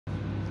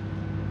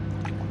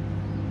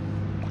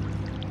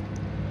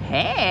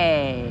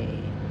Hey!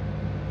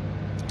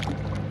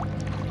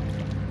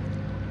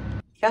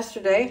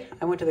 Yesterday,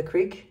 I went to the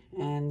creek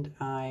and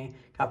I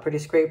got pretty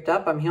scraped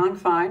up. I'm healing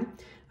fine.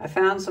 I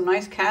found some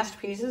nice cast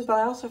pieces, but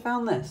I also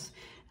found this.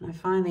 And I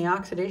find the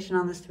oxidation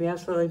on this to be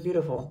absolutely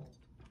beautiful.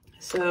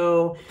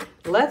 So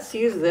let's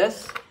use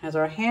this as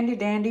our handy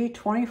dandy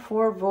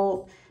 24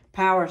 volt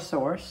power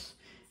source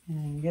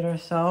and get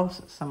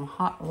ourselves some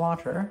hot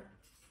water.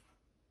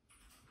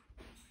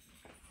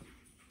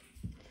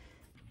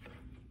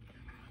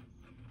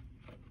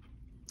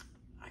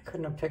 I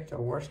couldn't have picked a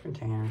worse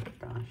container.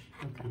 Gosh,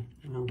 okay,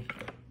 no.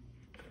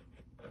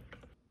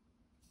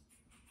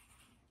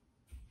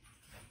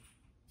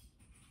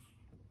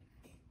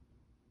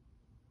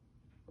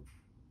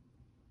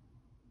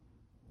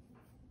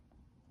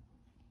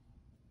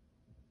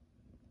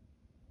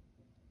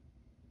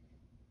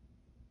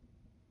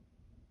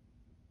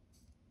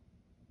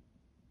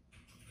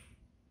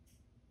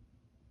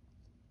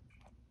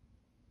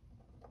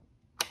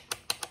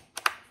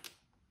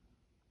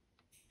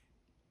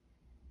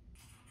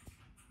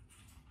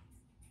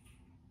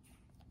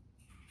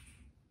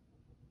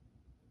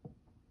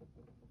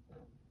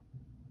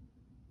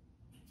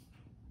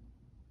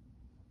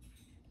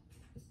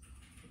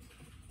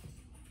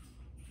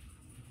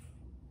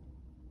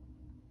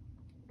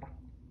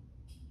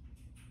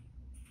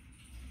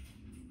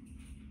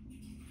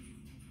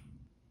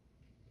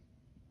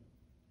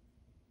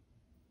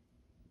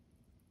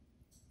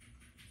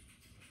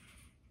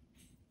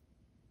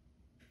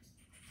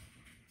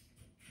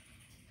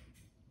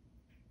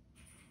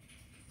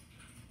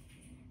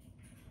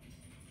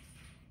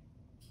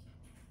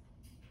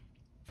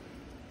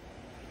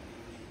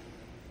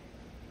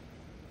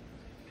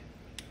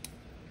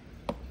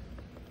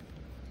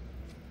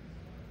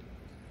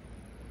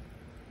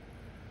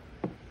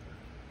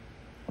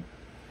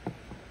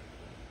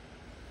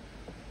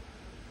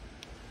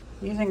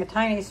 Using a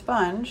tiny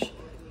sponge,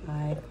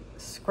 I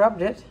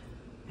scrubbed it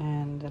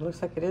and it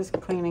looks like it is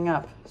cleaning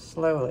up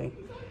slowly.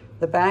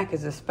 The back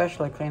is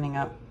especially cleaning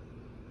up.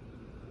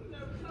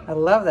 I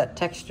love that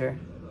texture.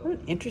 What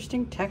an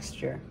interesting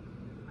texture.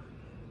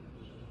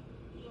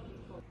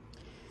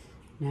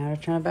 Now to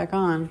turn it back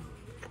on.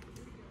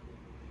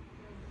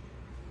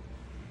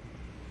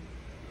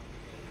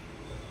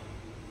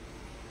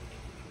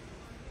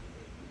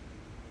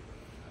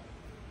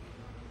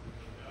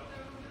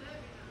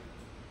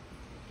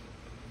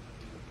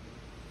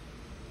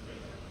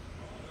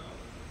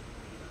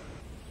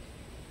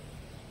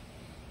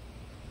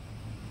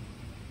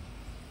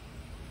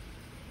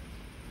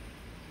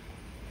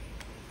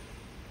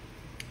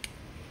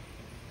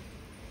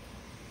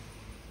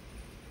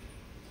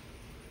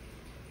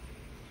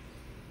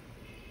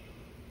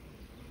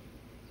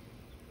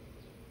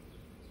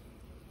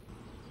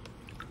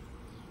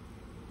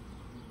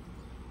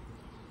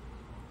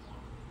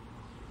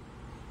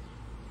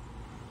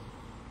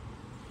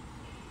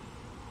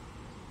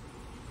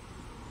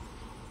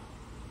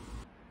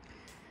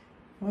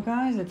 Well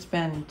guys, it's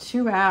been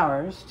 2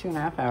 hours,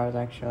 2.5 hours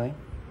actually.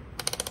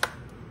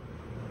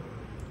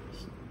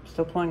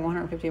 Still pulling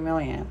 150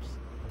 milliamps.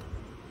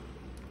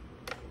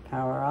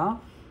 Power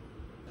off.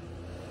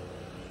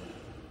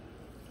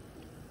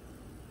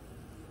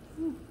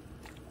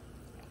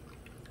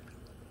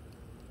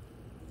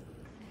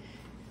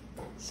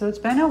 So it's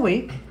been a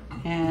week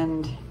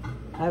and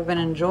I've been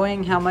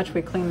enjoying how much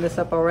we cleaned this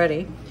up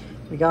already.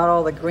 We got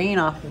all the green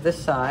off of this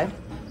side.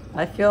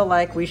 I feel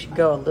like we should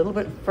go a little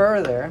bit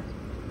further.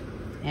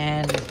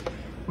 And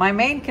my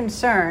main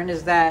concern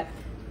is that,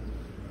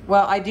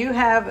 well, I do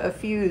have a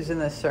fuse in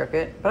this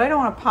circuit, but I don't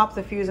want to pop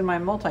the fuse in my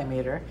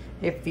multimeter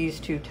if these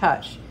two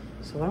touch.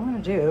 So what I'm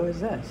going to do is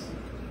this.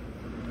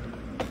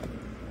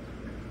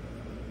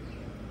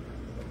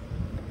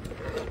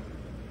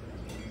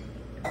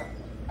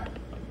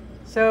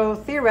 So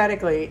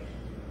theoretically,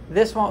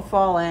 this won't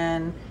fall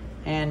in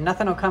and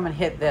nothing will come and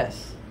hit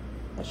this.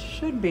 That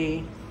should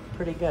be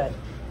pretty good.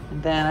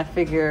 And then I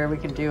figure we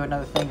can do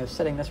another thing of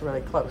setting this really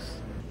close.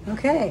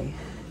 Okay,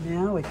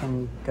 now we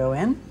can go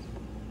in,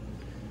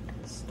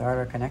 start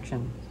our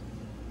connection.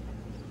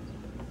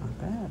 Not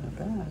bad, not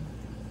bad.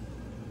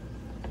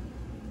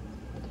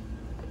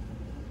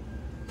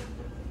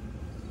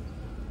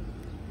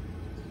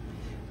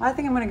 I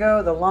think I'm going to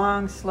go the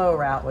long, slow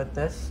route with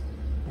this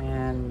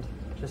and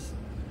just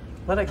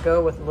let it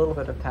go with a little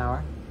bit of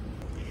power.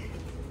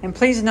 And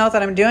please note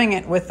that I'm doing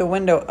it with the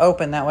window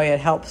open. That way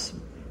it helps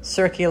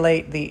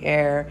circulate the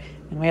air.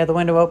 And we have the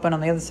window open on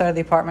the other side of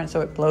the apartment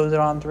so it blows it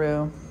on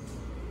through.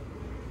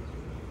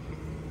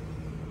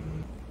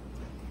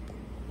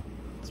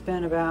 It's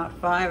been about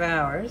 5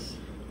 hours.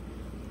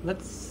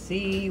 Let's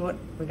see what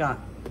we got.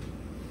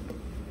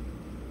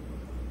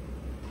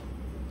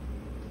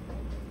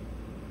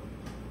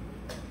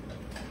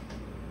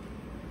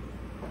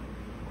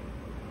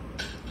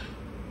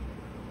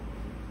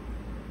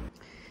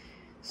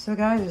 So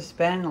guys, it's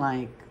been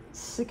like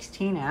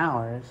 16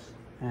 hours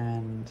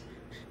and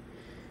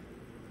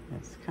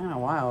it's kind of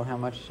wild how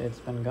much it's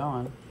been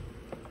going.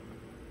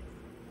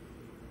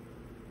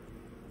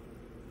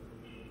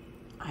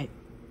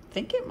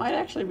 think it might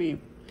actually be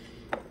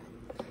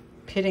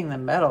pitting the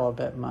metal a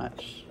bit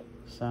much.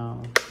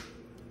 So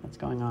that's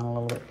going on a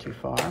little bit too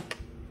far.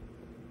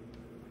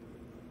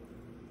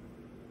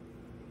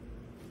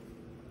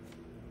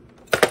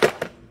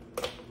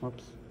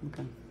 Whoops,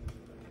 okay.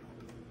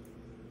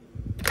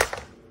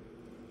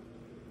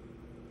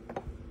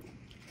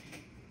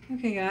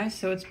 Okay guys,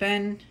 so it's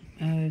been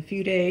a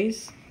few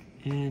days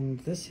and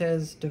this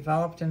has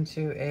developed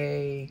into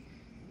it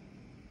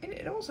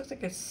almost looks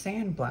like it's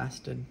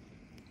sandblasted.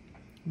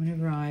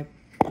 Whenever I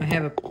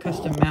have a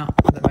custom mount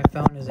that my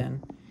phone is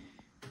in,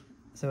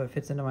 so it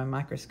fits into my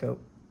microscope.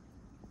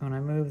 When I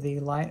move the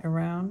light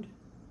around,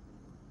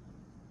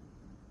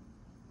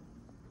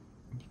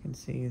 you can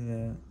see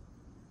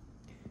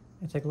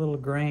it's like little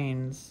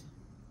grains.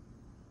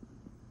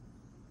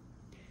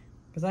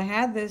 Because I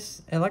had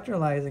this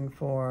electrolyzing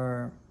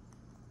for,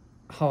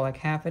 like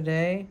half a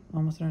day,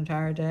 almost an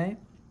entire day.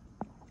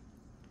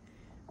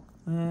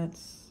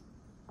 Let's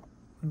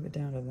move it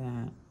down to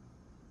that.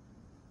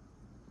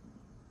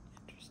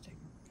 Interesting.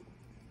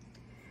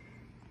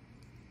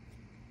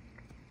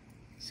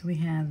 So we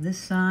have this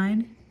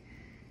side,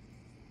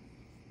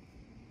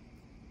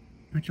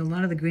 which a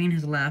lot of the green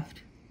has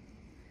left.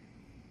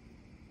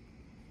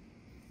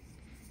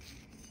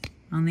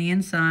 On the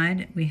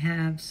inside, we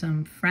have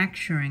some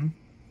fracturing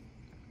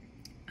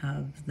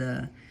of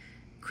the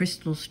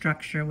crystal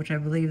structure, which I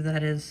believe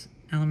that is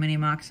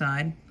aluminium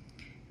oxide.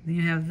 Then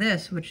you have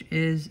this, which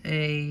is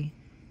a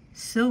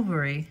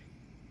silvery,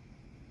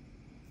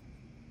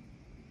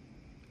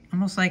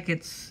 almost like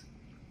it's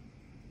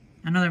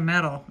another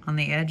metal on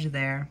the edge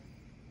there.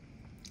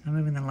 I'm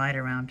moving the light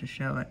around to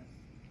show it.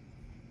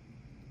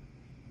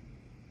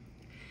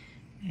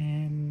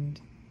 And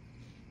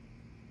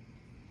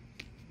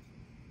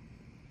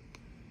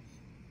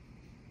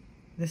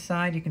this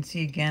side, you can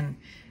see again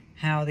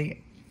how the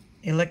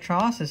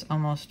electrolysis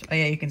almost, oh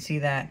yeah, you can see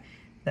that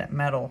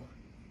metal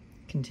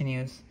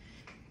continues.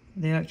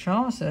 The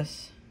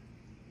electrolysis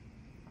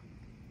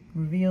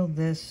revealed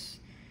this,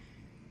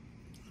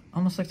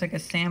 almost looks like a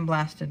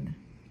sandblasted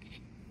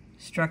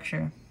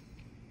structure.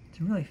 It's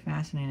a really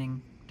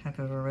fascinating type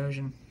of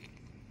erosion.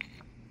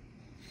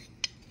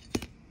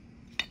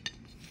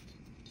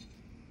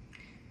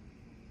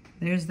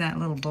 There's that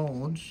little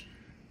bulge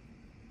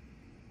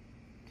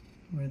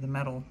where the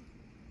metal,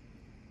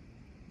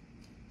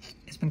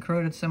 it's been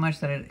corroded so much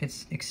that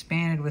it's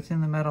expanded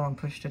within the metal and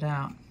pushed it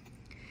out.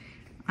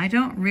 I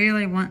don't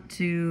really want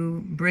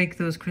to break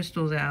those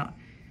crystals out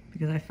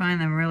because I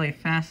find them really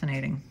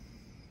fascinating.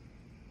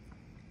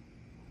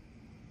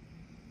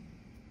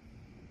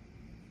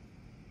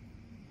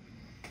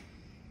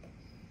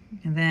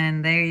 And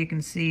then there you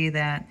can see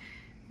that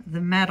the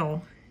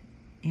metal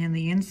in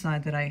the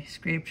inside that I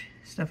scraped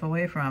stuff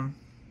away from,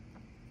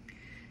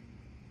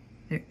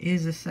 there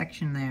is a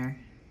section there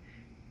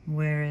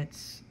where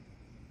it's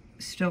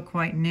still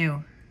quite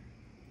new.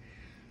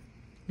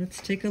 Let's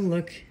take a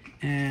look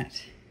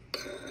at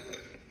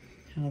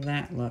how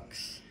that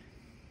looks.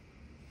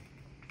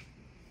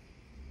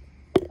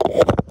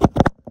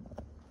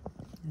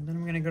 And then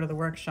I'm going to go to the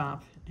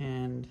workshop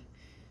and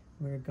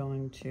we're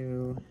going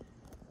to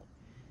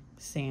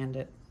sand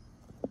it.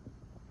 Oh,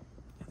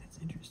 that's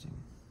interesting.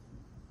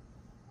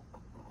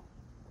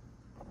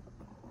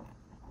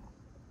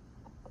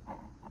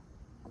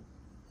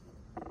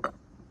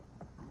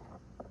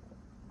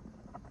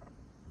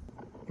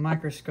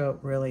 Microscope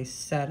really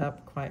set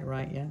up quite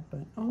right yet,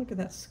 but oh, look at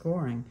that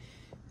scoring.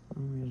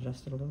 Let me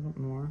adjust it a little bit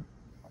more.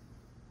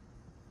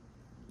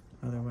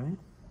 Other way.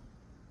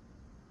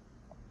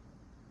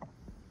 Oh,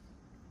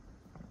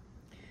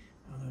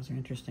 those are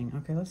interesting.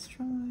 Okay, let's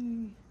try.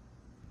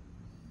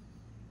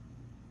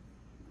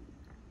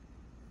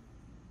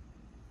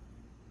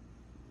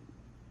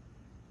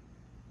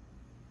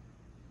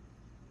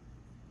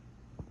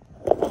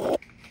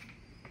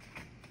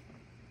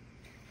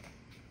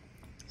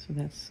 So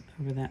that's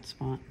over that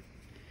spot.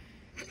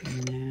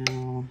 And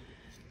now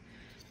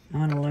I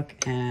want to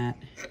look at,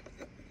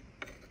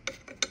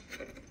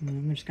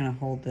 I'm just going to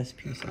hold this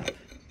piece up.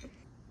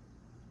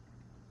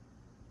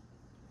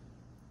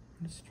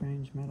 What a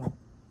strange metal.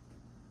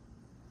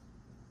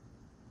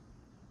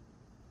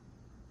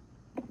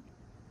 You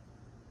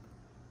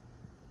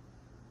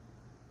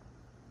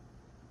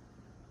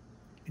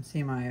can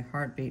see my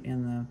heartbeat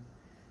in the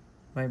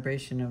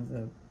vibration of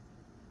the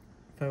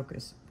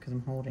focus because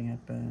I'm holding it,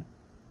 but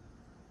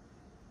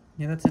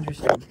yeah, that's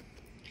interesting.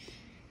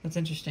 That's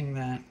interesting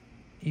that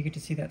you get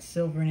to see that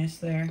silveriness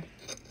there.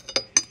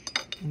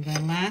 And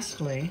then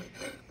lastly,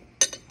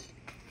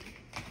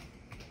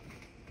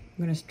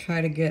 I'm going to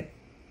try to get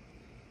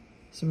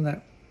some of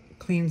that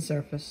clean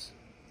surface.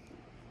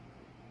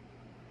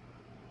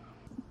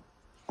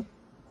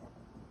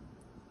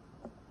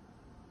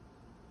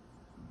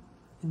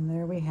 And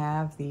there we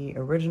have the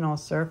original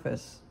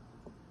surface.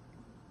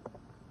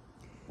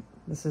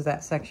 This is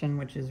that section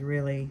which is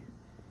really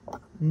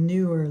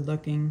newer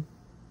looking.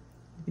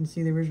 You can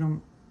see the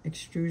original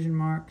extrusion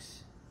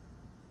marks.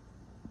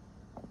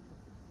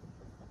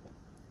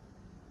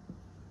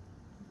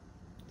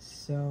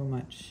 So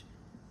much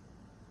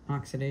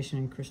oxidation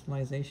and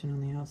crystallization on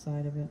the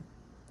outside of it.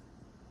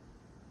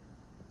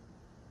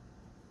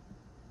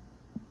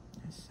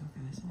 That's so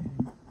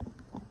fascinating.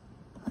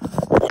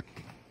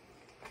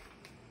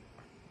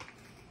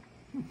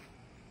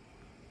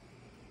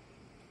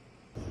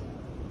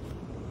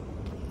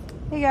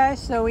 Hey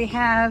guys, so we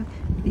have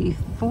the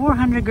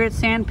 400 grit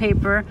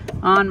sandpaper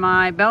on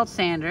my belt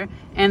sander,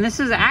 and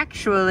this is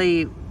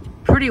actually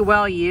pretty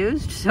well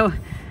used, so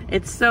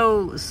it's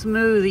so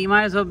smooth that you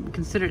might as well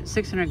consider it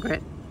 600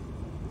 grit.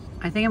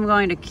 I think I'm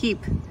going to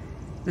keep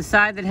the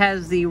side that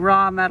has the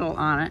raw metal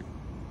on it,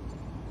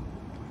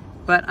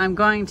 but I'm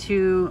going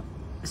to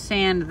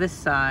sand this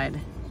side.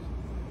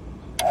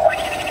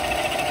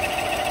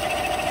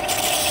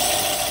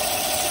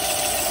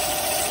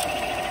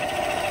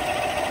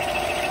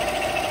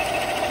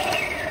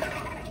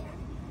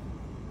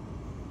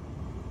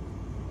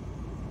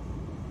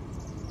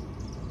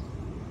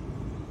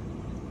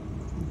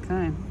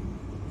 Okay.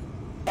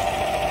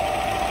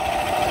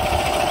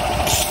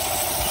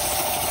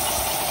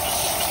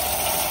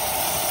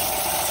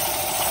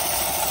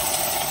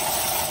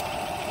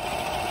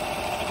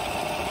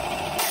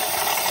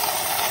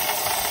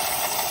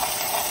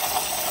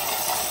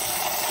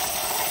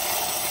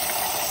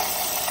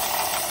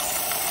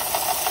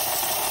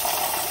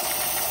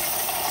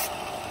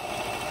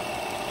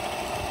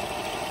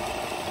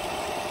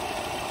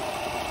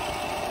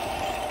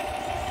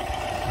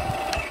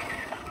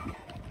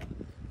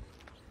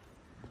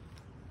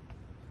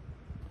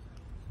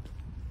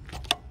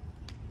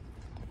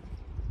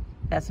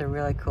 That's a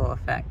really cool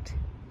effect.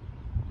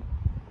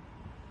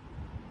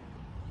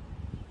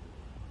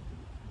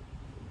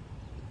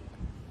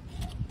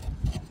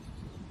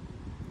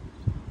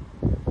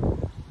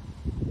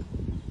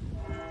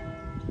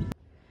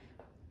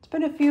 It's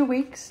been a few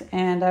weeks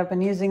and I've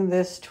been using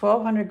this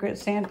 1200 grit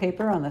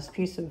sandpaper on this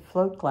piece of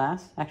float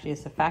glass. Actually,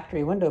 it's a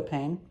factory window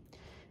pane.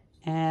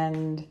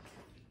 And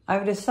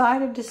I've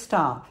decided to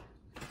stop.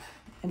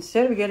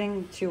 Instead of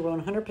getting to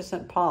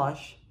 100%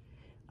 polish,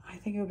 I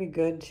think it would be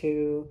good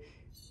to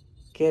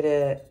get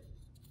it,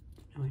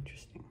 oh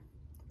interesting,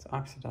 it's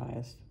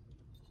oxidized.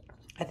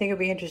 I think it'd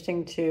be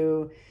interesting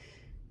to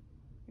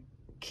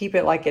keep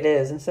it like it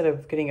is instead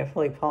of getting it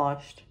fully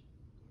polished.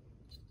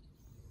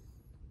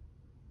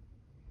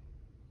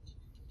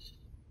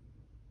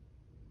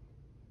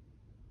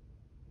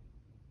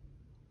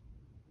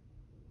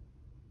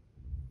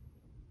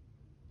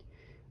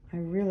 I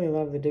really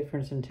love the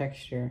difference in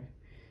texture.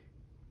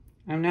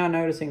 I'm now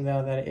noticing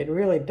though that it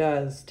really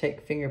does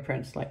take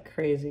fingerprints like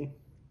crazy.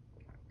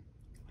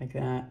 Like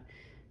that.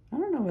 I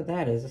don't know what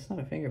that is. It's not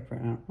a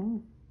fingerprint.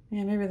 Oh,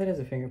 yeah, maybe that is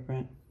a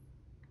fingerprint.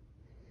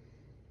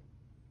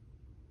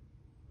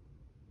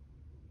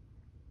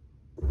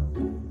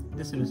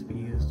 This will just be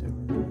used over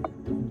there.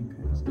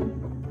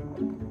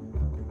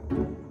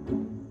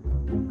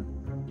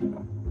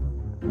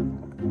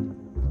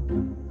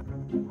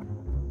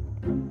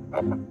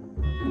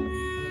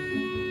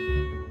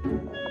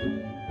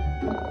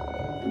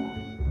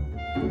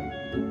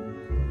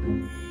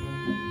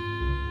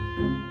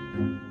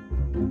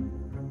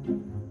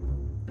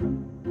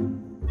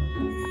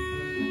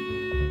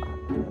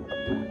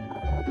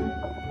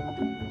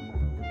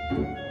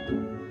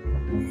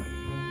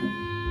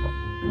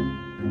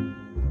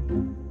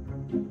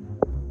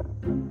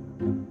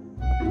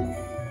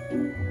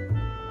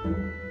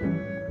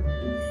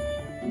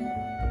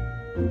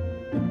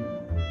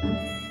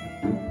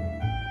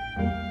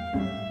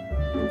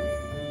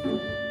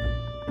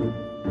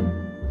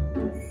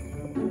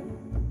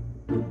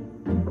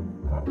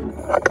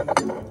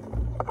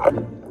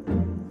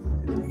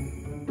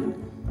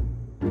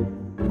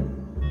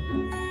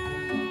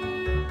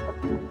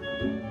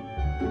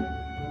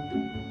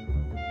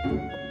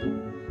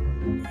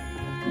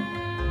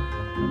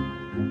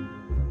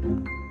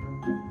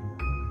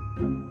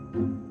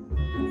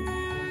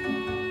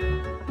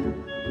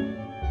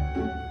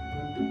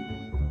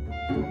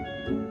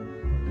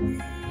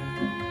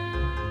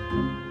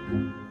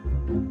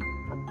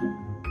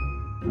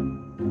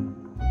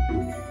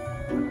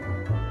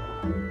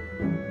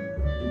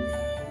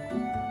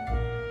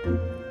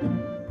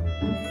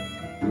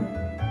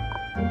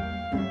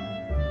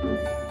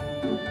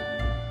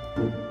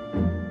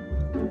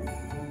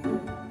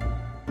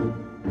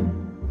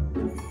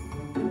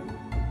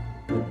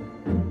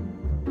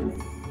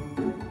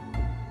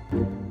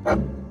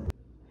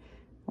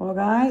 Well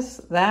guys,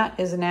 that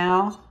is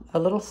now a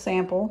little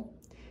sample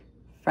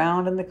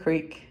found in the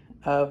creek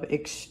of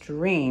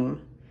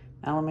extreme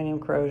aluminium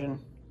corrosion.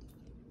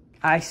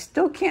 I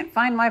still can't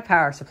find my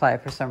power supply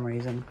for some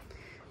reason.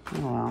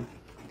 Oh well.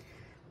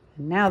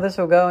 And now this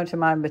will go into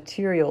my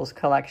materials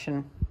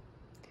collection.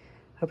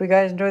 Hope you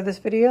guys enjoyed this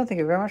video. Thank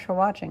you very much for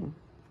watching.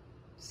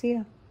 See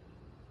ya.